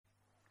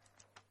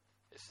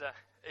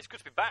It's good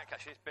to be back.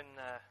 Actually,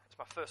 it's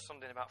my first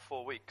Sunday in about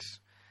 4 weeks,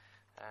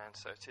 and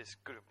so it is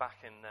good to be back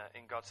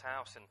in God's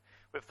house and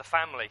with the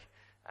family.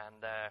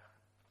 And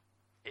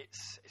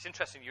it's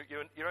interesting.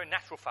 Your own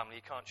natural family,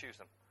 you can't choose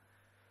them,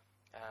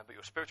 but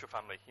your spiritual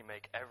family, you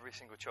make every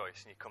single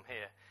choice, and you come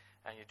here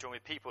and you join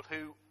with people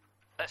who,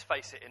 let's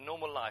face it, in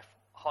normal life,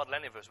 hardly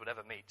any of us would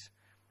ever meet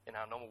in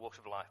our normal walks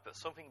of life. But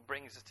something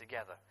brings us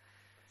together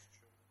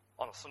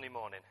on a Sunday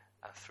morning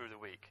and through the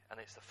week, and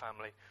it's the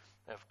family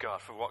of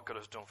God for what God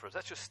has done for us.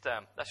 Let's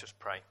just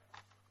pray.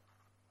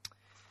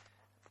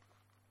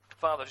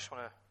 Father, I just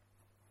want to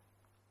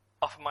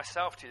offer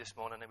myself to you this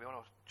morning, and we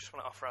just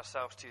want to offer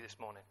ourselves to you this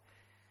morning,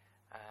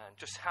 and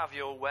just have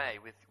your way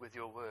with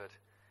your word.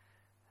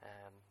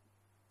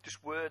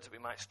 Just words that we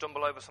might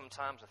stumble over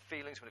sometimes, and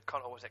feelings we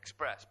can't always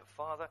express. But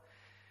Father,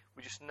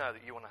 we just know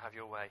that you want to have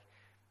your way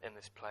in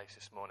this place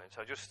this morning.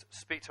 So just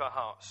speak to our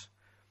hearts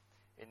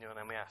in your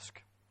name we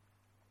ask.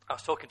 I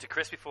was talking to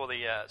Chris before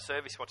the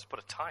service. He wanted to put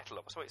a title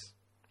up. So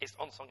it's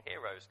Unsung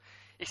Heroes.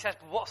 He says,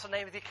 what's the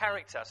name of the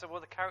character? I said,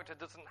 well, the character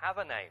doesn't have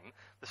a name.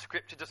 The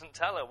scripture doesn't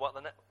tell her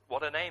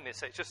what her name is.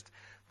 So it's just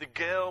the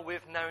girl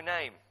with no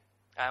name.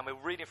 And we're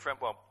reading from,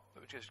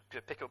 we're just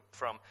going to pick up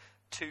from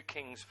 2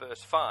 Kings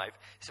verse 5.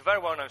 It's a very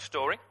well-known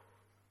story.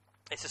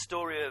 It's a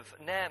story of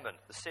Naaman,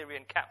 the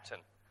Syrian captain.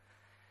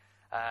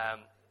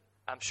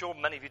 I'm sure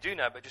many of you do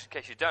know, but just in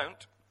case you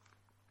don't,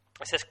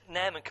 it says,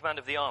 Naaman,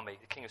 commander of the army,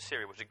 the king of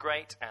Syria, was a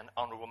great and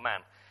honourable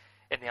man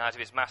in the eyes of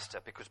his master,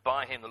 because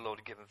by him the Lord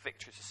had given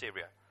victory to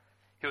Syria.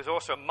 He was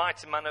also a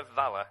mighty man of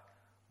valour,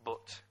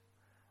 but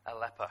a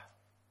leper.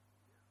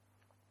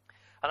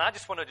 And I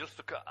just want to just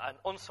look at an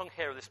unsung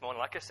hero this morning.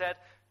 Like I said,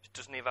 she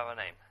doesn't even have a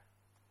name.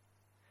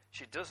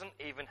 She doesn't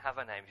even have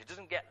a name. She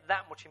doesn't get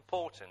that much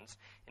importance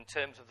in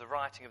terms of the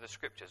writing of the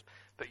scriptures.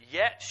 But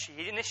yet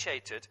she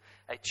initiated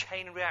a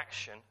chain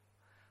reaction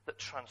that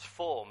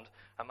transformed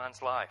a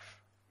man's life.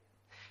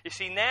 You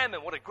see,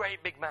 Naaman, what a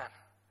great big man.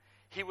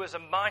 He was a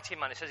mighty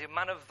man. It says he was a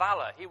man of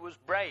valor. He was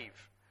brave.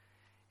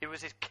 He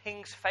was his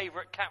king's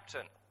favorite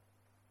captain.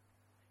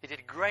 He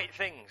did great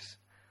things.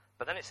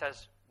 But then it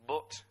says,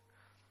 but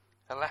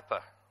a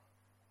leper.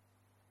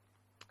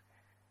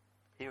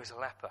 He was a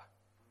leper.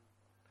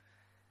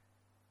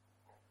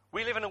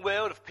 We live in a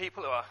world of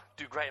people who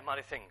do great and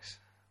mighty things.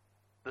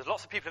 There's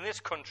lots of people in this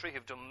country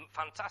who've done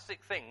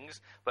fantastic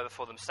things, whether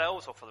for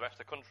themselves or for the rest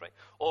of the country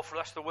or for the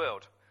rest of the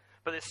world.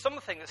 But there's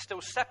something that still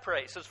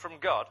separates us from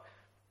God.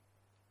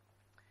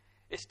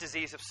 It's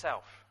disease of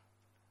self.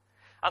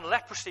 And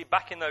leprosy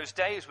back in those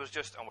days was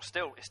just, and it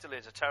still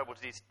is a terrible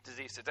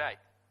disease today.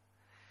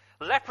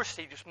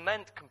 Leprosy just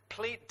meant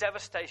complete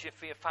devastation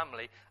for your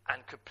family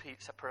and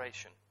complete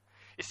separation.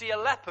 You see, a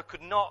leper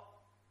could not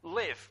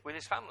live with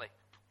his family.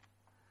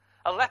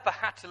 A leper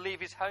had to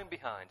leave his home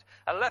behind.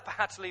 A leper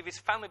had to leave his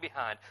family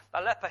behind.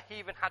 A leper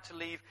even had to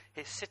leave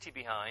his city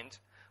behind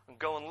and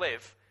go and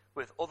live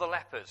with other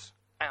lepers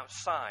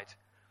outside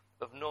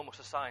of normal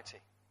society.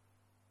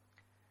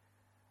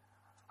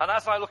 And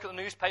as I look at the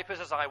newspapers,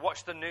 as I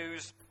watch the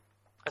news,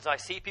 as I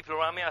see people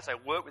around me, as I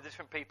work with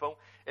different people,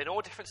 in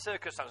all different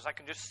circumstances, I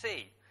can just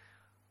see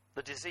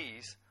the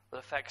disease that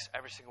affects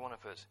every single one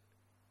of us.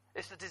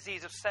 It's the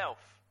disease of self.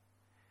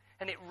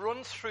 And it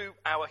runs through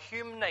our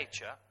human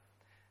nature.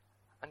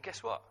 And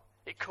guess what?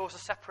 It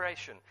causes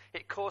separation.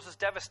 It causes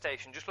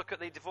devastation. Just look at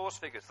the divorce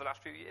figures for the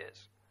last few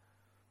years.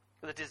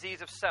 The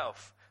disease of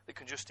self that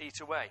can just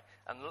eat away.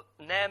 And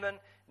Naaman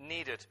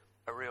needed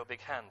a real big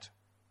hand.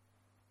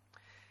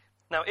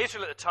 Now,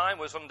 Israel at the time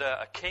was under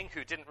a king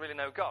who didn't really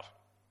know God.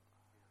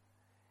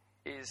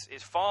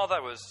 His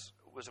father was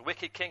a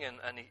wicked king,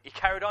 and he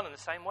carried on in the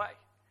same way.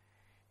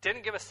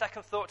 Didn't give a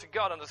second thought to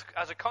God, and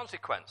as a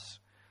consequence,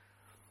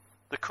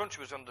 the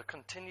country was under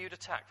continued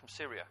attack from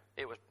Syria.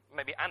 It was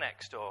maybe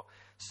annexed, or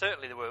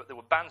certainly there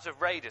were bands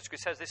of raiders.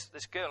 Because it says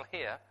this girl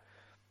here,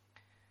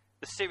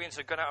 the Syrians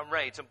had gone out on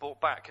raids and brought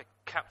back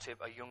captive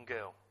a young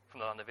girl from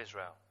the land of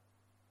Israel.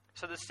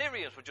 So the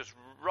Syrians would just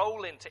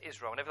roll into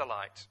Israel whenever they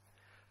liked,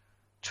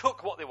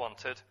 took what they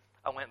wanted,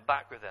 and went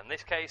back with them. In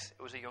this case,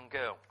 it was a young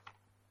girl.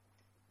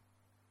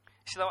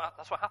 You see,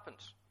 that's what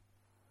happens.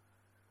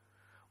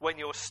 When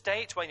your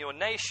state, when your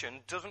nation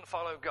doesn't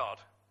follow God,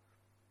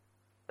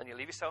 then you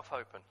leave yourself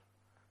open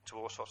to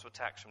all sorts of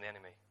attacks from the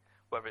enemy.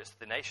 Whether it's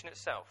the nation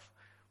itself,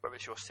 whether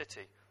it's your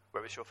city,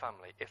 whether it's your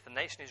family. If the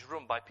nation is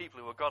run by people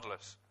who are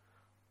godless,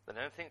 then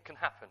the only thing that can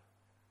happen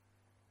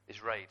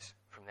is raids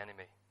from the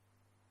enemy.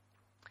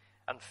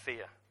 And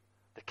fear.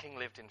 The king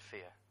lived in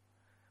fear.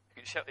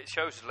 It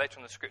shows us later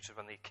in the scriptures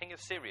when the king of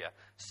Syria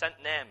sent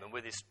Naaman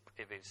with his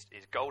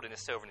gold and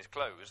his silver and his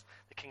clothes,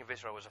 the king of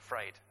Israel was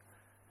afraid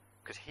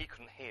because he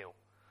couldn't heal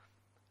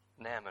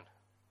Naaman.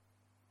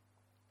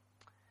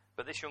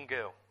 But this young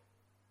girl,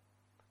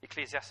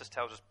 Ecclesiastes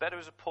tells us, better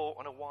is a poor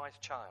and a wise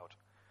child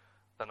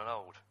than an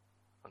old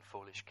and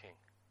foolish king.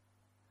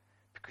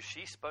 Because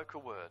she spoke a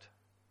word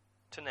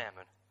to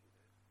Naaman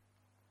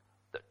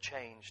that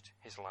changed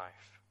his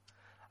life.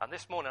 And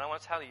this morning I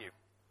want to tell you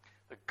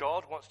that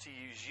God wants to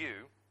use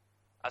you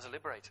as a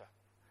liberator.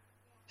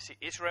 You see,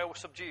 Israel was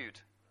subdued.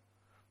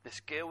 This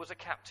girl was a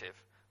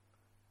captive.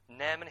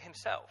 Naaman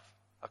himself,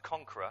 a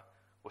conqueror,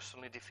 was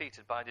suddenly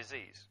defeated by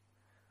disease.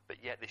 But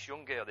yet this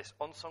young girl, this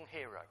unsung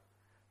hero,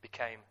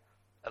 became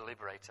a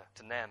liberator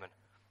to Naaman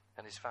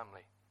and his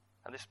family.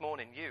 And this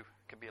morning you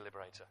can be a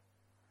liberator.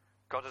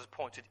 God has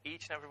appointed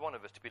each and every one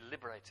of us to be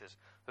liberators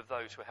of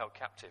those who are held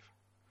captive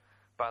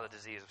by the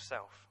disease of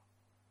self.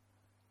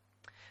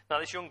 Now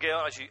this young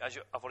girl, as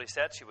I've already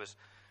said, she was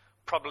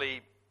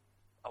probably,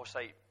 I would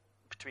say,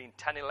 between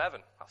 10 and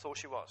 11. I thought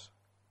she was.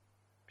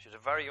 She was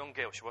a very young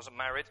girl. She wasn't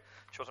married.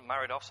 She wasn't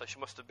married off, so she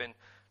must have been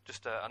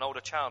just an older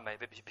child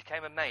maybe. But she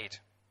became a maid.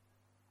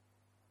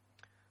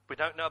 We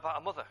don't know about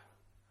her mother.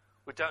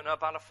 We don't know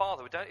about her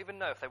father. We don't even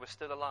know if they were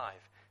still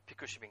alive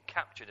because she'd been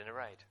captured in a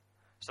raid.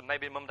 So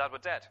maybe mum and dad were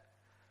dead.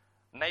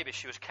 Maybe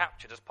she was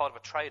captured as part of a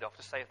trade-off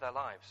to save their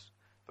lives.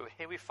 But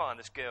here we find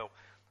this girl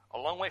a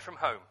long way from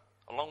home,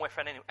 a long way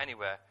from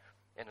anywhere,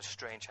 in a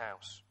strange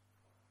house.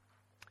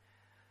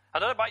 I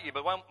don't know about you,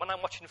 but when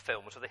I'm watching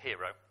films of the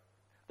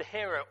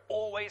hero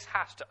always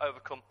has to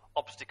overcome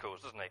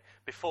obstacles, doesn't he?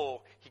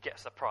 Before he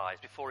gets the prize,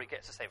 before he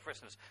gets to say, for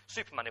instance,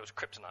 Superman, it was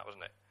kryptonite,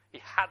 wasn't it? He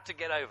had to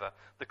get over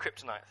the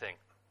kryptonite thing.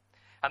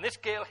 And this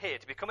girl here,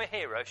 to become a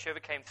hero, she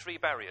overcame 3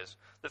 barriers.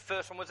 The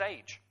first one was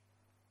age.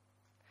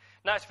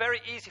 Now, it's very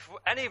easy for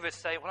any of us to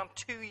say, well, I'm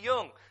too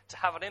young to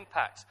have an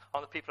impact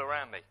on the people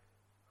around me.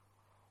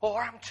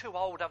 Or I'm too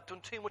old, I've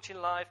done too much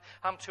in life,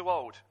 I'm too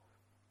old.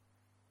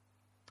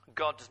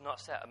 God does not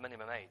set a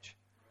minimum age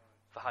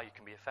for how you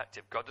can be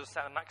effective. God doesn't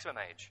set a maximum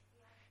age.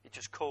 He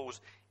just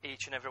calls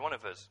each and every one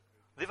of us.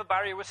 The other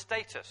barrier was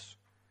status.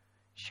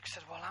 She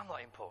said, well, I'm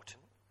not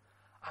important.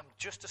 I'm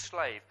just a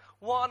slave.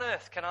 What on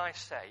earth can I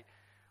say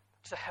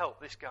to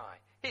help this guy?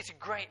 He's a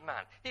great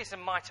man. He's a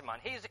mighty man.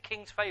 He's the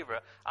king's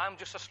favourite. I'm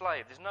just a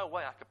slave. There's no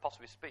way I could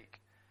possibly speak.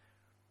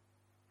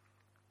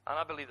 And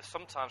I believe that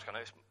sometimes, I know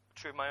it's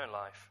true in my own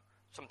life,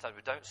 sometimes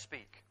we don't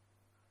speak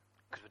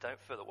because we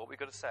don't feel that what we've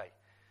got to say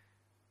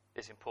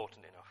is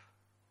important enough.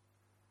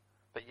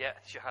 But yet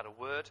she had a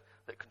word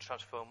that can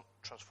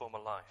transform a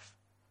life.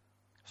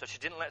 So she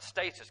didn't let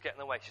status get in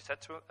the way. She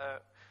said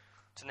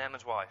to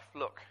Naaman's wife,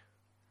 look,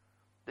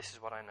 this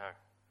is what I know.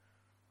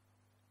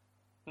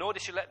 Nor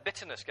did she let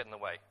bitterness get in the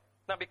way.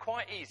 Now, it'd be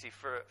quite easy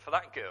for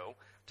that girl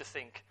to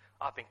think,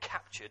 I've been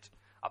captured,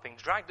 I've been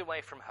dragged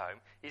away from home,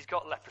 he's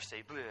got leprosy,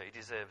 he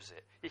deserves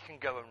it, he can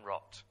go and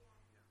rot.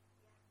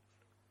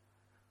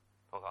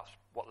 Well, that's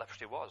what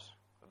leprosy was.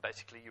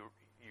 Basically,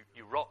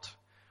 you rot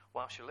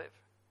whilst you live.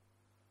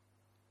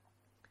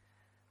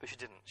 But she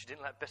didn't. She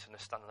didn't let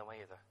bitterness stand in the way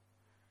either.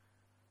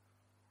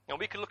 And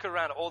we could look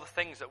around at all the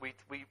things that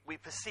we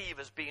perceive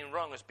as being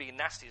wrong, as being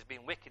nasty, as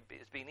being wicked,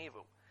 as being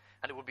evil.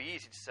 And it would be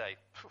easy to say,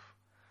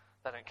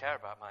 they don't care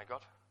about my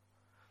God.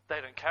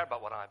 They don't care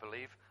about what I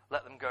believe.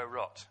 Let them go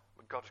rot.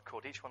 But God has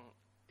called each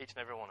and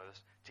every one of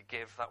us to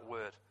give that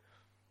word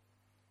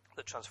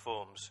that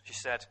transforms. She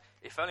said,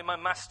 if only my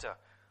master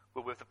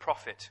were with the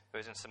prophet who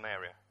is in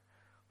Samaria,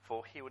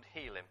 for he would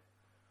heal him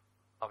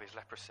of his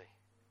leprosy.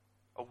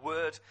 A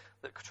word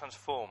that could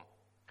transform.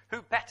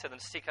 Who better than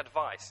seek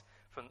advice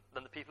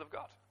than the people of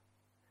God?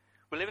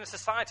 We live in a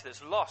society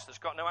that's lost, that's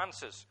got no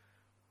answers.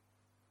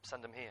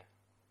 Send them here.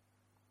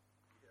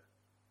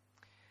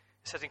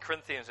 It says in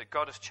Corinthians that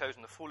God has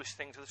chosen the foolish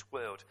things of this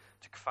world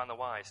to confound the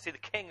wise. See, the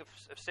king of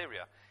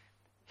Syria,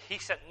 he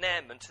sent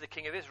Naaman to the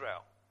king of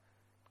Israel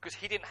because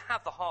he didn't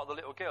have the heart of the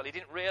little girl. He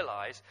didn't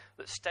realize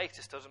that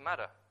status doesn't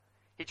matter.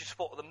 He just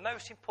thought the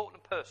most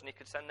important person he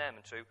could send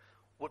Naaman to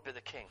would be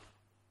the king.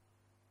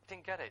 He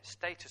didn't get it.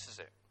 Status is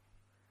it.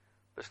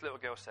 But this little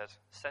girl said,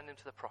 send him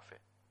to the prophet.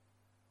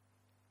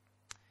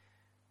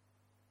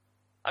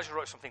 I just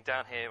wrote something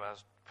down here when I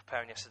was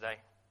preparing yesterday.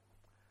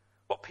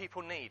 What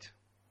people need.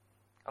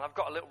 And I've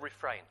got a little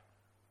refrain.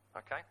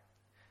 Okay?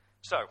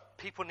 So,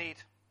 people need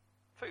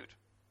food.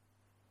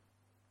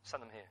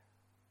 Send them here.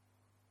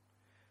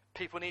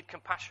 People need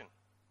compassion.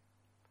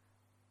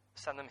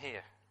 Send them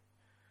here.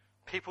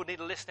 People need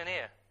a listening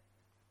ear.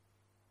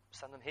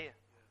 Send them here.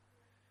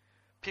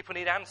 People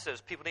need answers.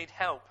 People need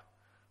help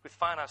with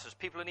finances.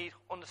 People need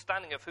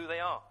understanding of who they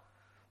are.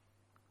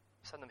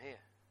 Send them here.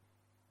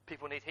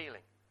 People need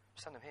healing.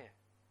 Send them here.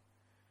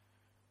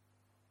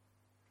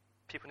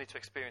 People need to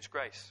experience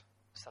grace.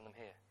 Send them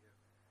here.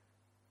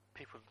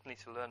 People need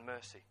to learn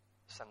mercy.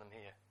 Send them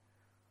here.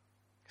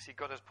 See,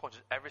 God has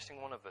pointed every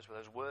single one of us with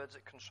those words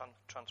that can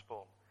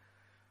transform.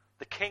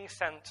 The king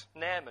sent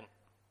Naaman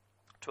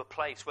to a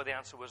place where the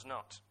answer was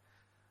not.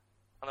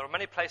 And there are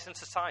many places in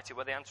society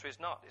where the answer is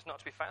not. It's not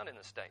to be found in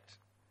the state.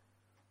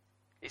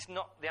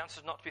 The answer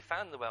is not to be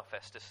found in the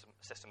welfare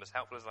system, as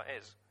helpful as that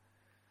is.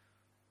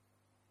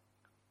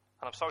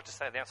 And I'm sorry to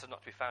say the answer is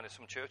not to be found in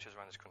some churches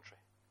around this country.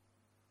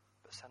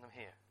 But send them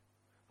here.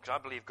 Because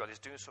I believe God is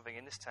doing something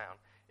in this town,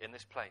 in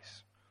this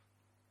place.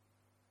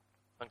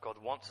 And God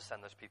wants to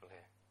send those people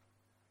here.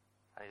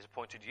 And He's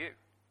appointed you,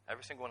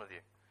 every single one of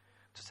you,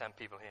 to send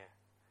people here.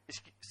 You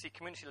see,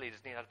 community leaders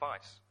need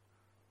advice.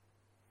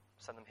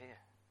 Send them here.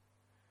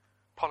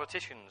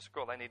 Politicians,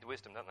 God, they need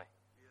wisdom, don't they?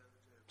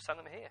 Send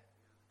them here.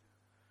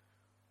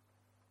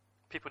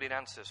 People need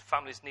answers.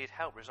 Families need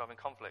help resolving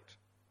conflict.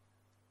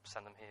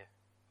 Send them here.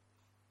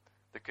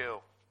 The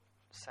girl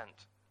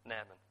sent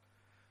Naaman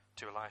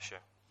to Elisha.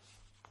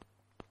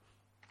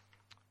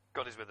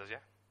 God is with us, yeah?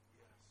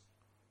 Yes.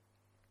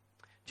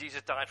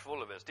 Jesus died for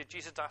all of us. Did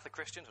Jesus die for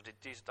Christians, or did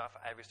Jesus die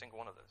for every single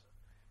one of us?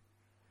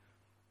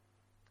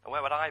 And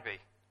where would I be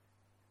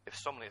if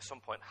somebody at some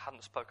point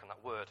hadn't spoken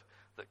that word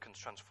that can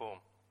transform?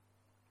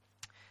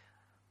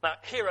 Now,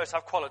 heroes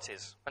have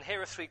qualities, and here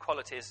are 3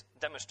 qualities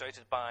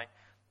demonstrated by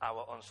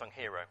our unsung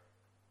hero.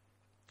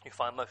 You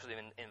find most of them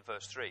in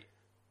verse 3.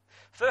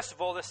 First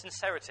of all, the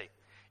sincerity.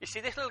 You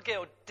see, this little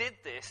girl did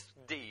this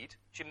deed.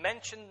 She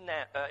mentioned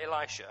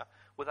Elisha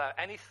without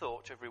any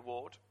thought of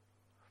reward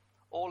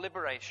or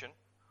liberation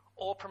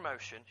or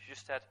promotion. She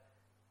just said,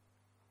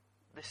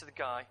 this is the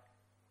guy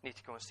I need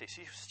to go and see.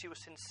 She was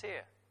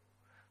sincere.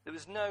 There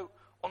was no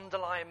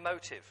underlying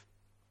motive.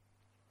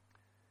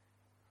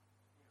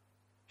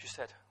 She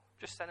said,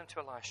 just send him to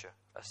Elisha.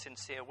 A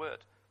sincere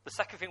word. The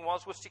second thing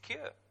was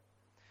secure.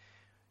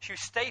 She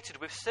stated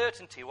with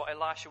certainty what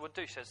Elisha would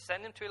do. She said,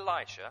 send him to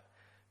Elisha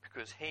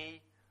because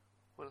he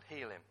will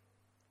heal him.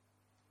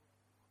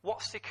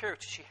 What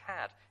security she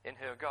had in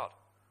her God.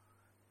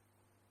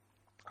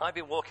 I've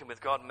been walking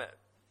with God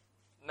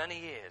many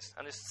years,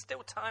 and there's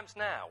still times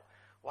now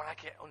where I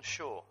get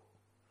unsure.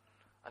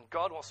 And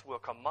God wants to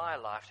work on my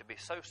life to be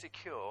so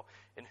secure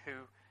in who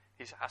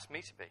He's asked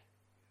me to be.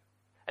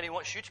 And He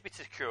wants you to be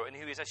secure in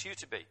who He's asked you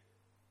to be.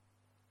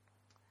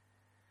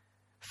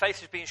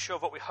 Faith is being sure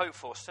of what we hope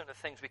for, certain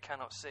things we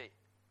cannot see.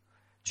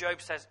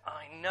 Job says,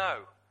 I know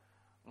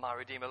my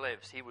Redeemer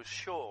lives. He was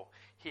sure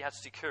he had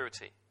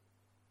security.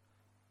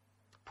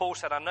 Paul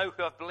said, I know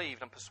who I've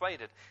believed and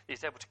persuaded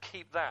he's able to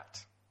keep that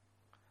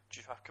which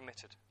you have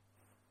committed.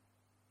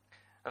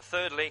 And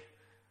thirdly,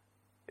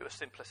 it was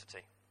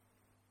simplicity.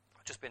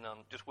 I've just been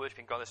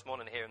worshiping God this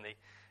morning, hearing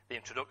the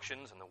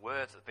introductions and the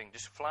words that have been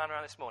just flying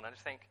around this morning. I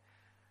just think,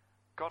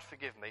 God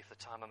forgive me for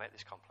the time I made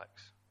this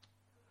complex.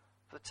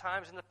 For the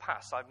times in the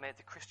past I've made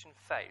the Christian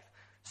faith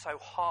so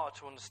hard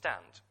to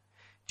understand.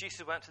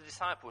 Jesus went to the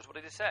disciples, what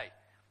did he say?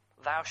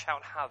 Thou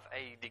shalt have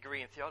a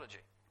degree in theology.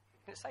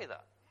 He didn't say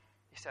that.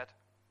 He said,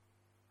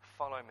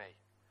 follow me.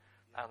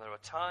 And there are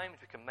times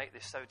we can make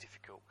this so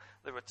difficult.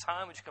 There are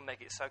times we can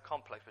make it so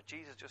complex. But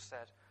Jesus just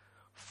said,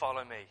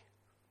 follow me.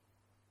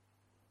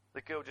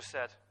 The girl just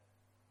said,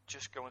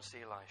 just go and see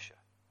Elisha.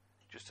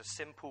 Just a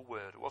simple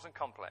word. It wasn't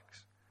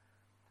complex.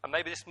 And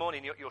maybe this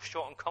morning you're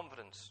short on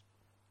confidence.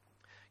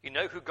 You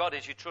know who God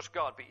is, you trust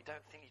God, but you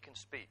don't think you can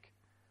speak.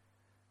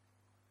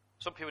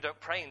 Some people don't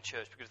pray in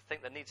church because they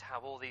think they need to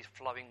have all these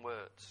flowing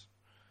words.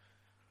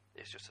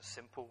 It's just a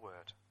simple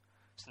word.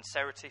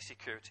 Sincerity,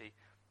 security,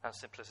 and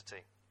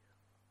simplicity.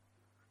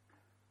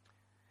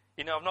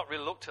 You know, I've not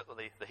really looked at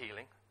the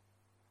healing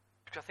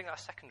because I think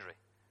that's secondary.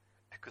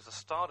 Because the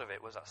start of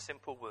it was that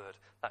simple word,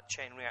 that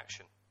chain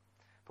reaction.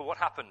 But what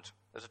happened?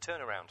 There's a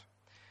turnaround.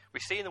 We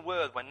see in the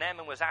word when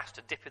Naaman was asked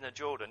to dip in the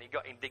Jordan, he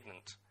got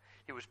indignant.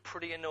 He was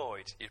pretty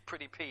annoyed. He was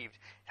pretty peeved.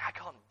 I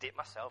can't dip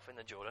myself in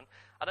the Jordan.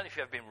 I don't know if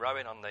you've ever been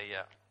rowing on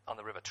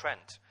the River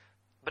Trent,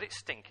 but it's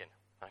stinking,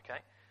 okay?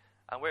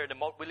 And we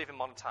live in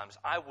modern times.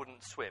 I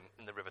wouldn't swim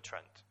in the River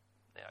Trent.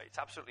 You know, it's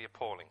absolutely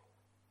appalling.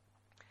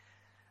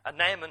 And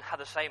Naaman had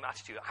the same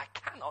attitude. I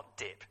cannot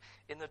dip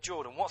in the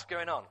Jordan. What's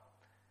going on?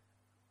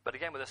 But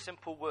again, with a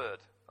simple word,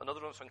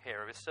 another unsung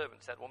hero, his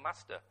servant said, well,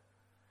 Master,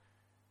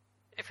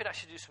 if it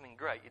asked you to do something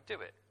great, you'd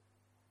do it.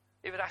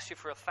 If it asked you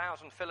for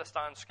 1,000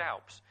 Philistine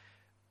scalps,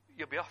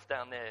 you'll be off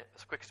down there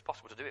as quick as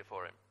possible to do it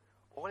for him.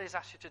 All he's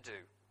asked you to do,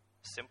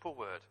 simple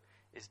word,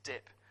 is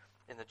dip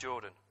in the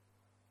Jordan.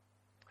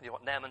 And you know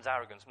what? Naaman's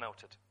arrogance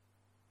melted.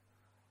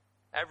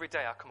 Every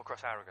day I come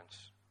across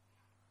arrogance.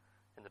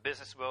 In the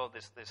business world,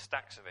 there's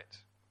stacks of it.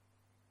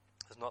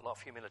 There's not a lot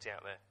of humility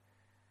out there.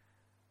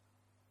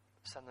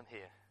 Send them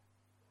here.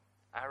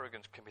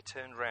 Arrogance can be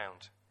turned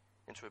round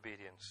into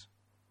obedience.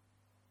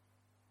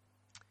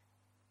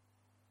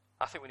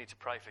 I think we need to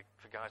pray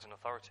for guides and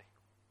authority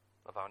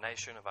of our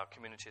nation, of our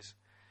communities,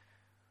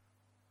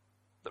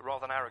 that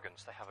rather than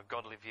arrogance, they have a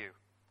godly view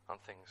on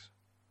things.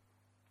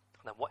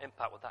 And then what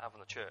impact would that have on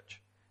the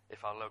church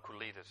if our local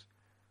leaders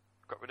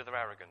got rid of their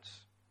arrogance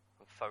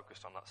and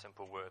focused on that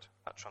simple word,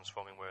 that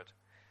transforming word?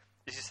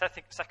 This is the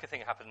second thing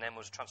that happened then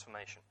was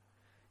transformation.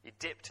 He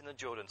dipped in the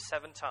Jordan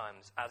 7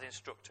 times as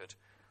instructed.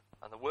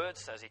 And the word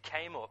says he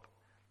came up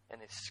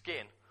and his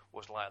skin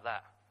was like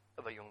that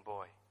of a young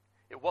boy.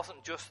 It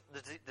wasn't just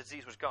the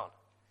disease was gone.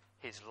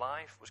 His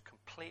life was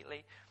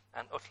completely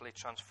and utterly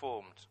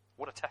transformed.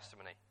 What a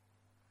testimony.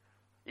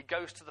 He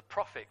goes to the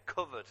prophet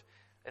covered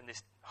in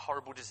this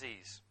horrible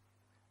disease.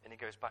 And he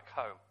goes back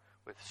home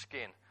with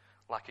skin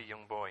like a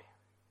young boy.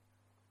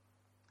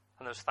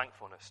 And there was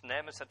thankfulness.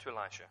 Naaman said to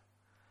Elisha,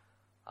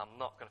 I'm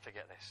not going to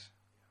forget this.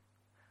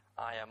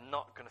 I am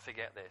not going to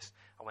forget this.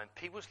 And when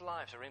people's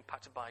lives are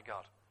impacted by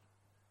God,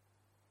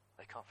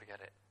 they can't forget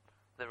it.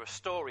 There are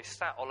stories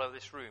sat all over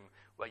this room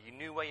where you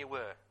knew where you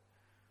were,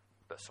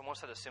 but someone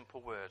said a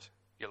simple word.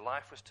 Your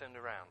life was turned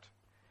around.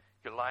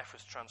 Your life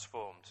was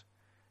transformed.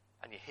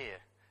 And you're here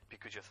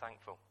because you're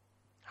thankful.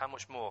 How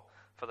much more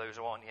for those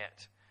who aren't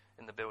yet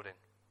in the building?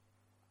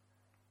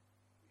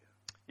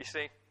 You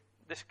see,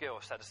 this girl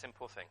said a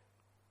simple thing.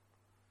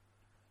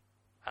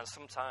 And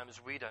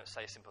sometimes we don't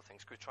say simple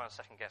things because we try and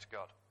second guess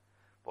God.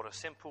 But a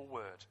simple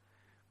word,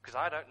 because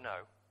I don't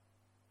know,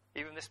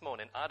 even this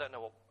morning, I don't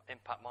know what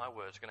impact my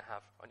words are going to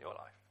have on your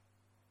life.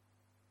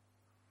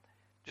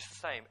 Just the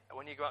same,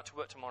 when you go out to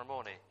work tomorrow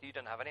morning, you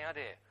don't have any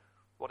idea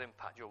what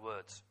impact your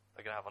words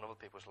are going to have on other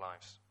people's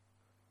lives.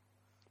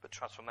 But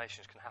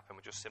transformations can happen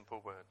with just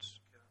simple words.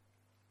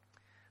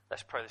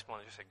 Let's pray this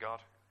morning. Just say,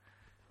 God,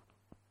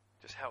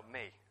 just help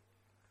me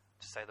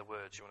to say the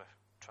words you want to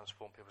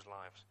transform people's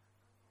lives.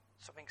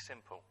 Something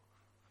simple.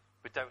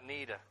 We don't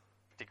need a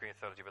degree in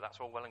theology, but that's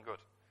all well and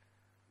good.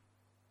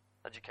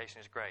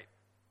 Education is great,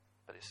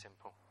 but it's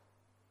simple.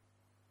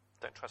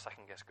 Don't try to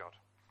second guess God,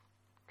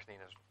 because He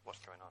knows what's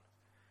going on.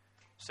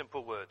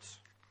 Simple words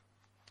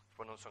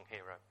for an unsung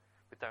hero.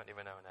 We don't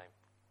even know a name.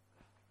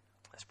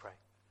 Let's pray.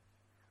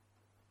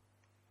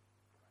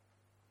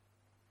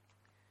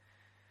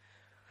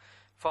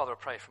 Father, I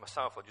pray for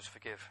myself, Lord, just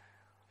forgive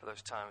for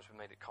those times we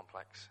made it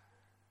complex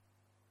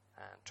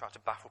and tried to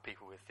baffle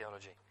people with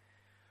theology,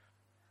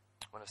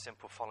 when a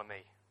simple follow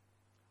me,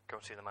 go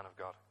and see the man of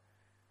God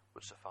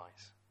would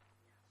suffice.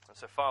 And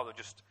so, Father,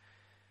 just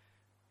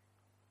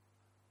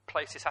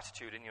place this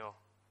attitude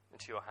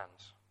into your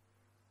hands.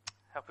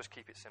 Help us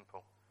keep it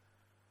simple,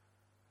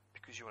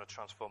 because you want to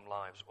transform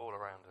lives all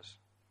around us.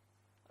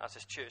 As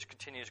this church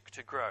continues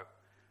to grow,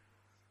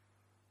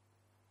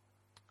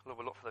 Lord,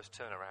 we'll look for those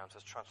turnarounds,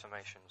 those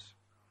transformations,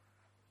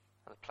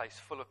 and a place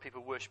full of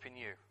people worshipping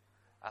you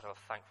out of a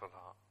thankful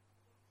heart.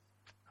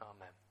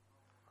 Amen.